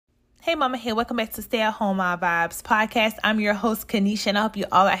Hey mama, hey, welcome back to Stay at Home My Vibes podcast. I'm your host, Kanisha, and I hope you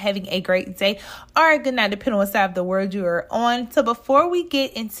all are having a great day or a good night, depending on what side of the world you are on. So before we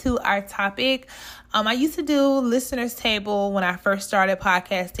get into our topic, I used to do listeners table when I first started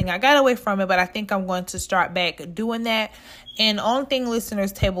podcasting. I got away from it, but I think I'm going to start back doing that. And the only thing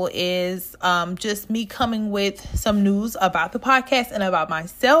listeners table is just me coming with some news about the podcast and about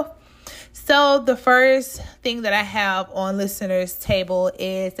myself. So the first thing that I have on listeners table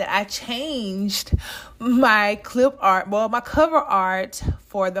is that I changed my my cover art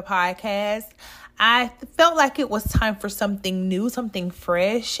for the podcast. I felt like it was time for something new, something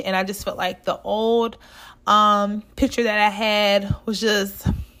fresh. And I just felt like the old picture that I had was just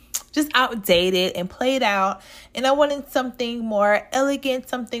outdated and played out. And I wanted something more elegant,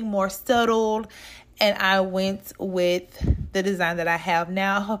 something more subtle. And I went with the design that I have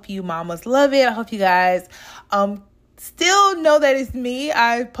now. I hope you mamas love it. I hope you guys still know that it's me.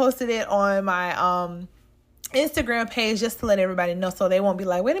 I posted it on my Instagram page just to let everybody know, so they won't be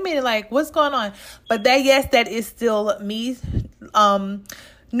like, wait a minute, like, what's going on? But that is still me.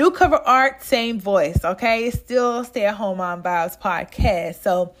 New cover art, same voice, okay? It's still Stay at Home Mom Vibes podcast.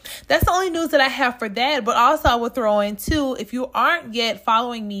 So that's the only news that I have for that. But also I will throw in too, if you aren't yet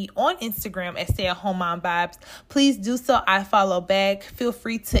following me on Instagram at Stay at Home Mom Vibes, please do so. I follow back. Feel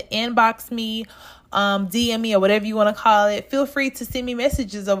free to inbox me, DM me, or whatever you want to call it. Feel free to send me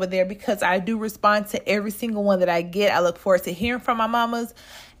messages over there because I do respond to every single one that I get. I look forward to hearing from my mamas,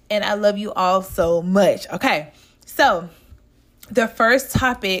 and I love you all so much. Okay, so the first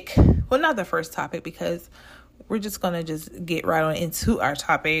topic, well, not the first topic because we're just going to just get right on into our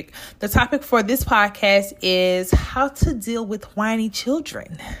topic. The topic for this podcast is how to deal with whiny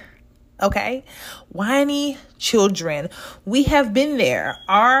children. Okay? Whiny children. We have been there.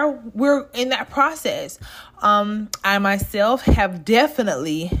 We're in that process. I myself have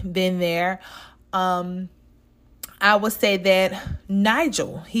definitely been there. I would say that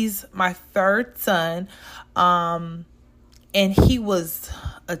Nigel, he's my third son. And he was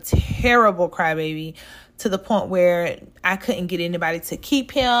a terrible crybaby to the point where I couldn't get anybody to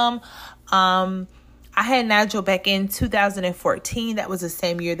keep him. I had Nigel back in 2014. That was the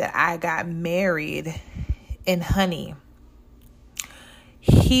same year that I got married. And honey,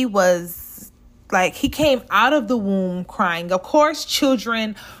 he was like, he came out of the womb crying. Of course,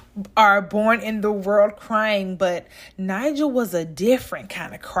 children are born in the world crying, but Nigel was a different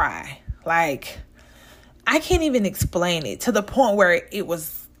kind of cry. Like, I can't even explain it, to the point where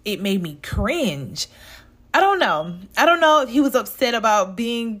it made me cringe. I don't know if he was upset about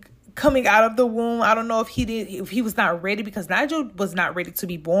coming out of the womb. I don't know if he was not ready, because Nigel was not ready to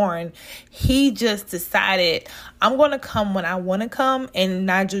be born. He just decided, I'm going to come when I want to come. And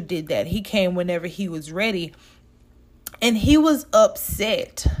Nigel did that. He came whenever he was ready. And he was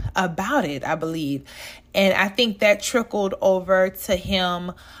upset about it, I believe. And I think that trickled over to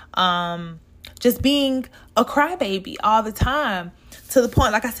him, just being a crybaby all the time, to the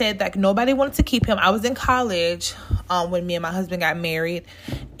point, like I said, like nobody wanted to keep him. I was in college when me and my husband got married,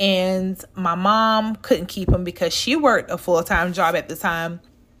 and my mom couldn't keep him because she worked a full-time job at the time.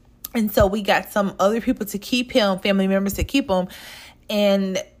 And so we got some other people to keep him, family members to keep him.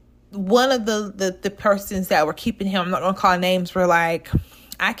 And one of the persons that were keeping him, I'm not going to call names, were like,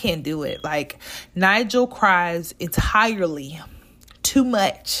 I can't do it. Like, Nigel cries entirely too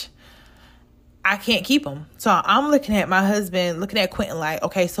much. I can't keep him. So I'm looking at my husband, looking at Quentin like,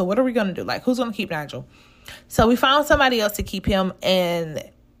 okay, so what are we going to do? Like, who's going to keep Nigel? So we found somebody else to keep him, and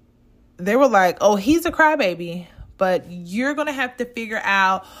they were like, oh, he's a crybaby, but you're going to have to figure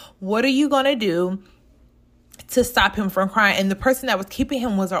out, what are you going to do to stop him from crying? And the person that was keeping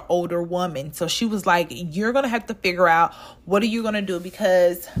him was an older woman. So she was like, you're going to have to figure out, what are you going to do?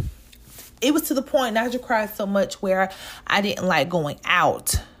 Because it was to the point, Nigel cried so much where I didn't like going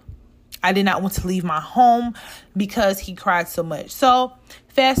out. I did not want to leave my home because he cried so much. So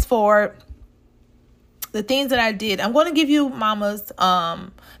fast forward, the things that I did, I'm going to give you mamas,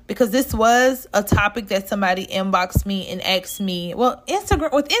 because this was a topic that somebody inboxed me and asked me. Well,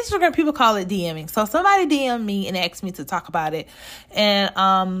 Instagram, people call it DMing. So somebody DM'd me and asked me to talk about it.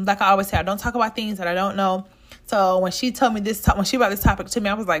 And like I always say, I don't talk about things that I don't know. So when she told me when she brought this topic to me,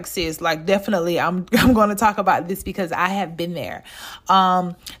 I was like, sis, like, definitely I'm going to talk about this because I have been there.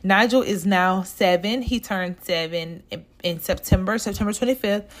 Nigel is now 7. He turned 7 in September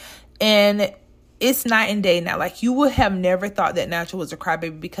 25th. And it's night and day now. Like, you would have never thought that Nigel was a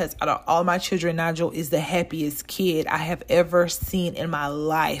crybaby, because out of all my children, Nigel is the happiest kid I have ever seen in my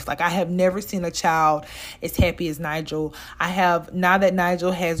life. Like, I have never seen a child as happy as Nigel. Now that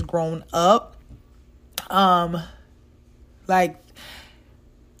Nigel has grown up, like,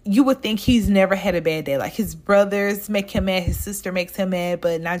 you would think he's never had a bad day. Like, his brothers make him mad, his sister makes him mad,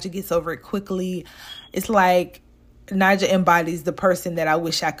 but Nigel gets over it quickly. It's like Nigel embodies the person that I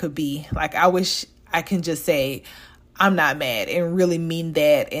wish I could be. Like, I wish I can just say, I'm not mad, and really mean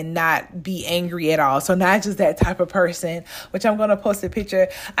that and not be angry at all. So Nigel's that type of person, which I'm going to post a picture.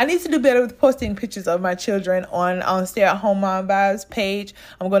 I need to do better with posting pictures of my children on Stay at Home Mom Vibes page.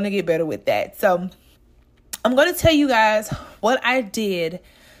 I'm going to get better with that. So I'm going to tell you guys what I did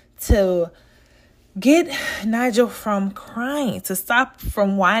to get Nigel from crying, to stop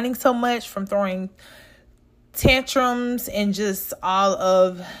from whining so much, from throwing tantrums, and just all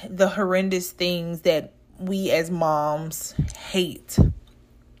of the horrendous things that we as moms hate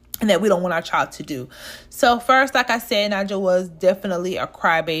and that we don't want our child to do. So first, like I said, Nigel was definitely a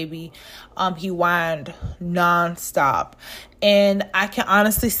crybaby. He whined nonstop. And I can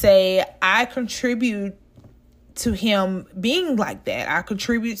honestly say I contribute to him being like that. I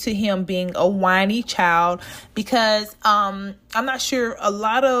contribute to him being a whiny child because I'm not sure a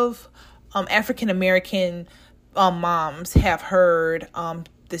lot of African American moms have heard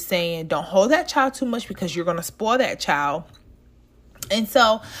the saying, don't hold that child too much because you're going to spoil that child. And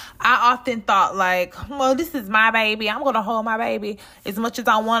so I often thought, like, well, this is my baby. I'm going to hold my baby as much as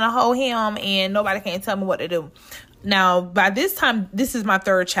I want to hold him, and nobody can tell me what to do. Now, by this time, this is my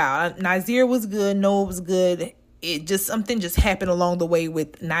third child. Nazir was good. Noah was good. Something just happened along the way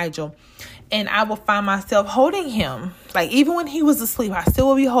with Nigel. And I will find myself holding him. Like, even when he was asleep, I still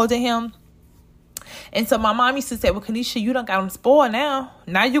will be holding him. And so my mom used to say, well, Kanisha, you done got him spoiled now.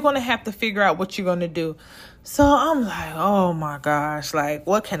 Now you're going to have to figure out what you're going to do. So I'm like, oh my gosh, like,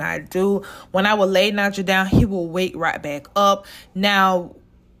 what can I do? When I would lay Nigel down, he will wake right back up. Now,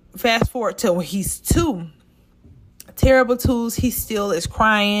 fast forward to when he's 2. Terrible 2s. He still is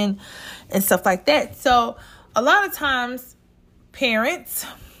crying and stuff like that. So a lot of times parents,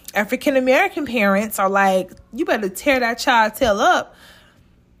 African American parents, are like, you better tear that child tail up.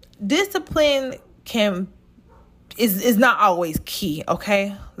 Discipline is not always key,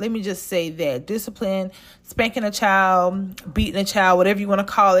 okay? Let me just say that. Discipline, spanking a child, beating a child, whatever you want to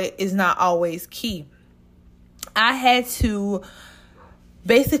call it, is not always key. I had to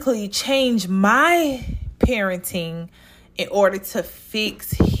basically change my parenting in order to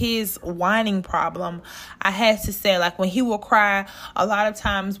fix his whining problem. I had to say, like, when he will cry, a lot of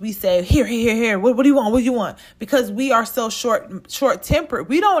times we say, here, what do you want? What do you want? Because we are so short-tempered.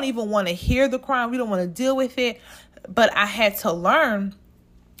 We don't even want to hear the crying. We don't want to deal with it. But I had to learn,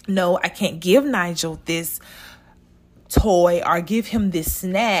 no, I can't give Nigel this toy or give him this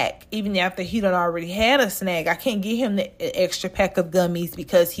snack even after he done already had a snack. I can't give him the extra pack of gummies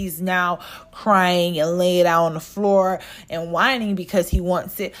because he's now crying and laying out on the floor and whining because he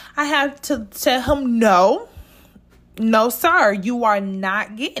wants it. I have to tell him, no, sir, you are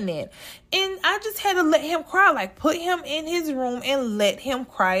not getting it. And I just had to let him cry, like, put him in his room and let him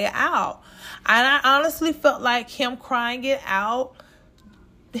cry it out. And I honestly felt like him crying it out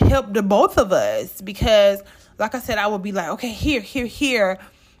helped the both of us, because like I said, I would be like, okay, here.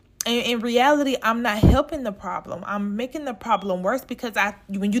 And in reality, I'm not helping the problem. I'm making the problem worse, because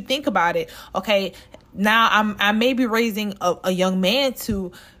when you think about it, okay, now I may be raising a young man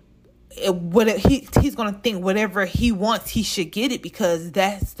to what he's going to think whatever he wants, he should get it, because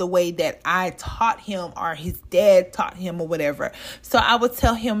that's the way that I taught him or his dad taught him or whatever. So I would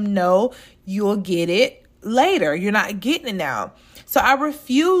tell him, no, you'll get it later. You're not getting it now. So I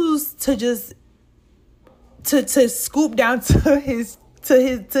refuse to just to scoop down to his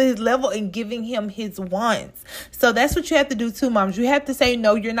level and giving him his wants. So that's what you have to do too, moms. You have to say,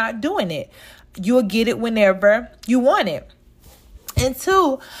 no, you're not doing it. You'll get it whenever you want it. And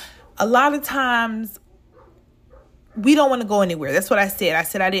 2, a lot of times we don't want to go anywhere. That's what I said. I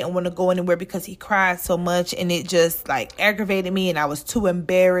said I didn't want to go anywhere because he cried so much and it just like aggravated me and I was too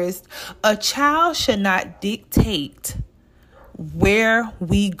embarrassed. A child should not dictate where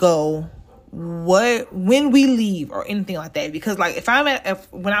we go, when we leave or anything like that. Because like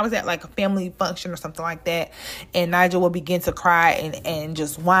when I was at like a family function or something like that, and Nigel would begin to cry and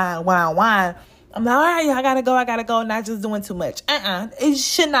just whine, I'm like, all right, I gotta go. Nigel's doing too much. It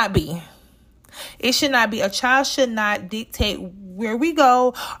should not be. It should not be. A child should not dictate where we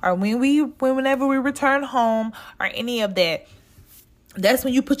go or whenever we return home or any of that. That's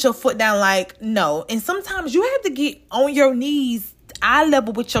when you put your foot down, like, no. And sometimes you have to get on your knees, eye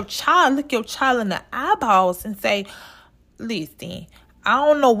level with your child, look your child in the eyeballs and say, listen, I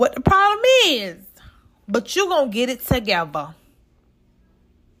don't know what the problem is, but you're going to get it together.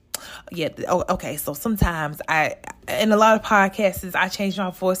 Yeah, okay, so sometimes in a lot of podcasts, I change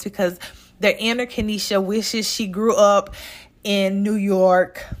my voice because the inner Kanisha wishes she grew up in New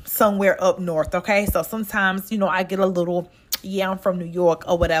York, somewhere up north. Okay. So sometimes, I get a little, I'm from New York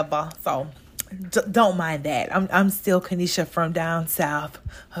or whatever. So don't mind that. I'm still Kanisha from down south.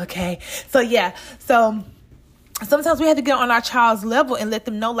 Okay. So yeah. So sometimes we have to get on our child's level and let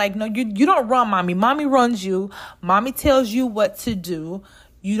them know, like, no, you don't run mommy. Mommy runs you. Mommy tells you what to do.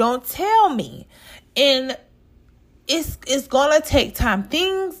 You don't tell me. And it's gonna take time.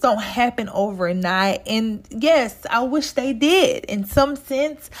 Things don't happen overnight. And yes, I wish they did. In some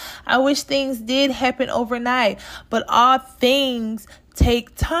sense, I wish things did happen overnight. But all things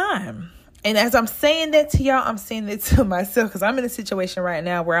take time. And as I'm saying that to y'all, I'm saying it to myself, because I'm in a situation right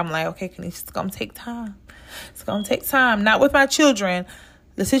now where I'm like, okay, it's going to take time. It's going to take time. Not with my children.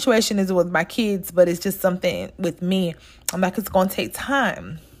 The situation is with my kids, but it's just something with me. I'm like, it's going to take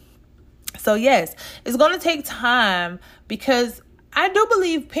time. So yes, it's going to take time, because I do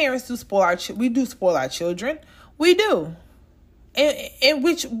believe parents do spoil our we do spoil our children. We do. In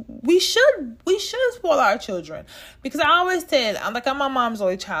which we should spoil our children, because I always said, I'm my mom's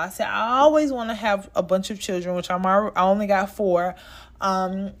only child. I said I always want to have a bunch of children, which I only got 4.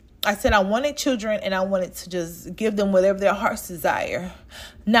 I said I wanted children, and I wanted to just give them whatever their hearts desire.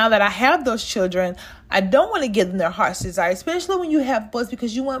 Now that I have those children, I don't want to give them their hearts desire, especially when you have boys,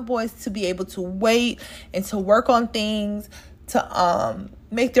 because you want boys to be able to wait and to work on things, to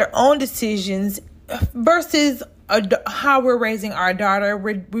make their own decisions, versus how we're raising our daughter.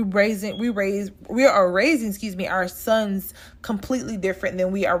 We are raising our sons completely different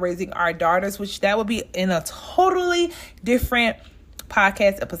than we are raising our daughters, which that would be in a totally different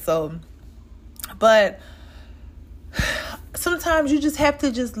podcast episode. But sometimes you just have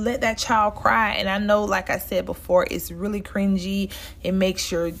to just let that child cry. And I know, like I said before, it's really cringy. It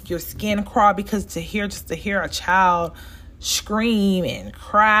makes your skin crawl, because to hear a child scream and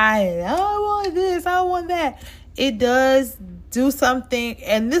cry and I want this, I want that, it does do something.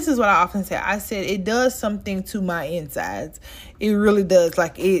 And this is what I often say. I said it does something to my insides. It really does.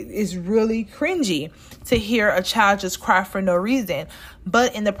 Like, it is really cringy to hear a child just cry for no reason.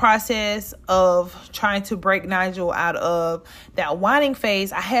 But in the process of trying to break Nigel out of that whining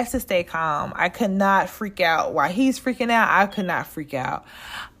phase, I had to stay calm. I could not freak out. While he's freaking out, I could not freak out.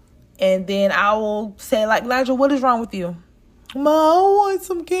 And then I will say, like, Nigel, what is wrong with you? Mom, I want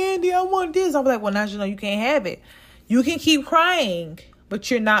some candy. I want this. I'll be like, well, Nigel, no, you can't have it. You can keep crying,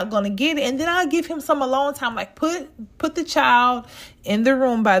 but you're not going to get it. And then I'll give him some alone time. Like, put the child in the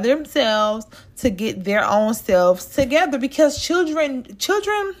room by themselves to get their own selves together, because children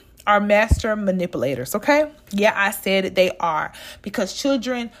are master manipulators. Okay. Yeah, I said it. They are, because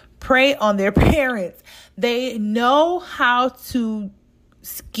children prey on their parents. They know how to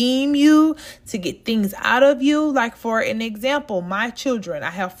scheme you to get things out of you. Like, for an example, my children,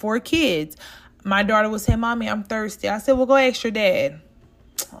 I have 4 kids. My daughter would say, Mommy, I'm thirsty. I said, well, go ask your dad.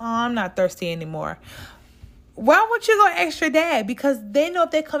 Oh, I'm not thirsty anymore. Why would you go ask your dad? Because they know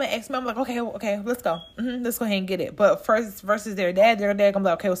if they come and ask me, I'm like, okay, let's go. Let's go ahead and get it. But first, versus their dad gonna be like,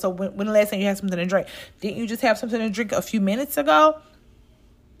 okay, well, so when the last time you had something to drink? Didn't you just have something to drink a few minutes ago?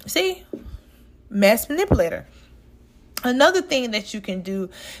 See? Mass manipulator. Another thing that you can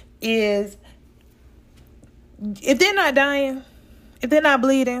do is, if they're not dying, if they're not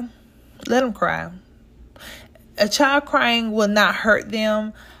bleeding, let them cry. A child crying will not hurt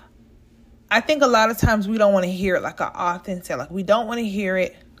them. I think a lot of times we don't want to hear it. Like I often say, like, we don't want to hear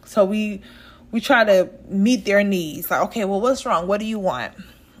it. So we try to meet their needs. Like, okay, well, what's wrong? What do you want?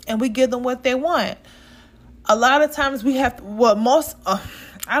 And we give them what they want. A lot of times we have to,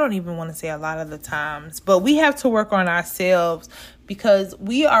 I don't even want to say a lot of the times, but we have to work on ourselves, because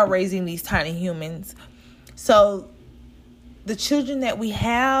we are raising these tiny humans. So the children that we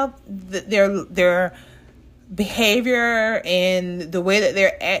have, their behavior and the way that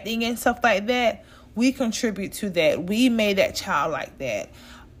they're acting and stuff like that, we contribute to that. We made that child like that.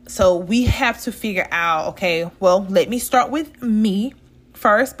 So we have to figure out, okay, well, let me start with me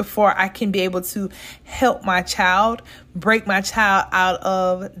first before I can be able to help my child, break my child out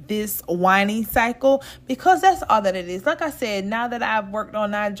of this whiny cycle, because that's all that it is. Like I said, now that I've worked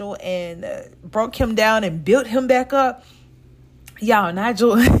on Nigel and broke him down and built him back up, y'all,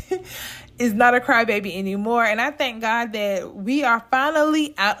 Nigel is not a crybaby anymore. And I thank God that we are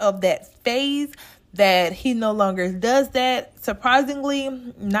finally out of that phase, that he no longer does that. Surprisingly,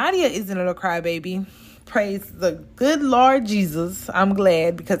 Nadia isn't a crybaby. Praise the good Lord Jesus. I'm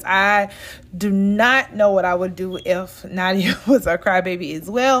glad, because I do not know what I would do if Nadia was a crybaby as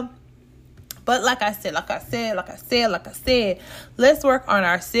well. But like I said, let's work on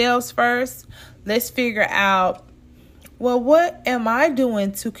ourselves first. Let's figure out, well, what am I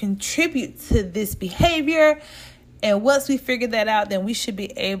doing to contribute to this behavior? And once we figure that out, then we should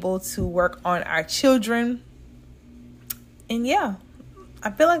be able to work on our children. And yeah, I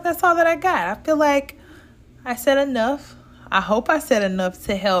feel like that's all that I got. I feel like I said enough. I hope I said enough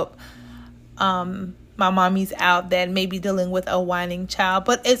to help my mommies out that may be dealing with a whining child.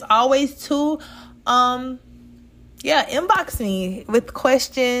 But it's always too, inbox me with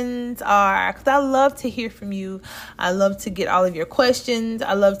questions, because I love to hear from you. I love to get all of your questions.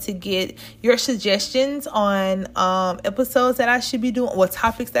 I love to get your suggestions on episodes that I should be doing, or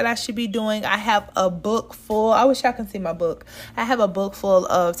topics that I should be doing. I have a book full. I wish y'all can see my book. I have a book full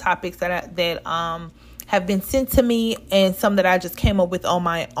of topics that have been sent to me, and some that I just came up with on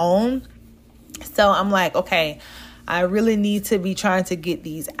my own. So I'm like, okay, I really need to be trying to get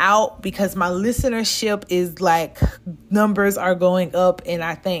these out, because my listenership is like, numbers are going up, and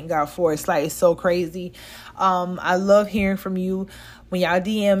I thank God for it. It's like, it's so crazy. I love hearing from you. When y'all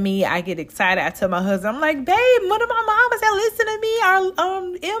DM me, I get excited. I tell my husband, I'm like, babe, one of my mamas that listen to me are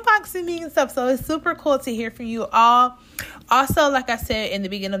inboxing me and stuff. So it's super cool to hear from you all. Also, like I said in the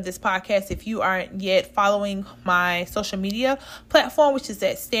beginning of this podcast, if you aren't yet following my social media platform, which is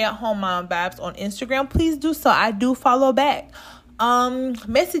at Stay at Home Mom Vibes on Instagram, please do so. I do follow back.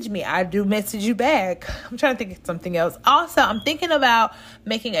 Message me. I do message you back. I'm trying to think of something else. Also, I'm thinking about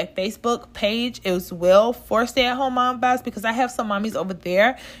making a Facebook page as well for Stay at Home Mom Vibes, because I have some mommies over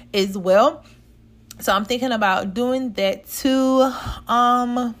there as well. So I'm thinking about doing that too.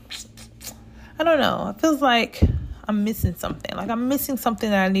 I don't know. It feels like I'm missing something. Like I'm missing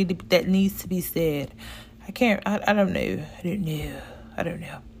something that needs to be said. I don't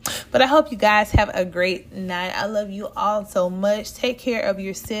know. But I hope you guys have a great night. I love you all so much. Take care of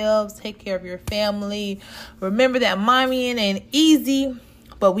yourselves. Take care of your family. Remember that mommying ain't easy,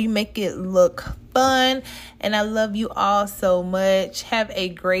 but we make it look fun. And I love you all so much. Have a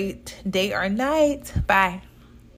great day or night. Bye.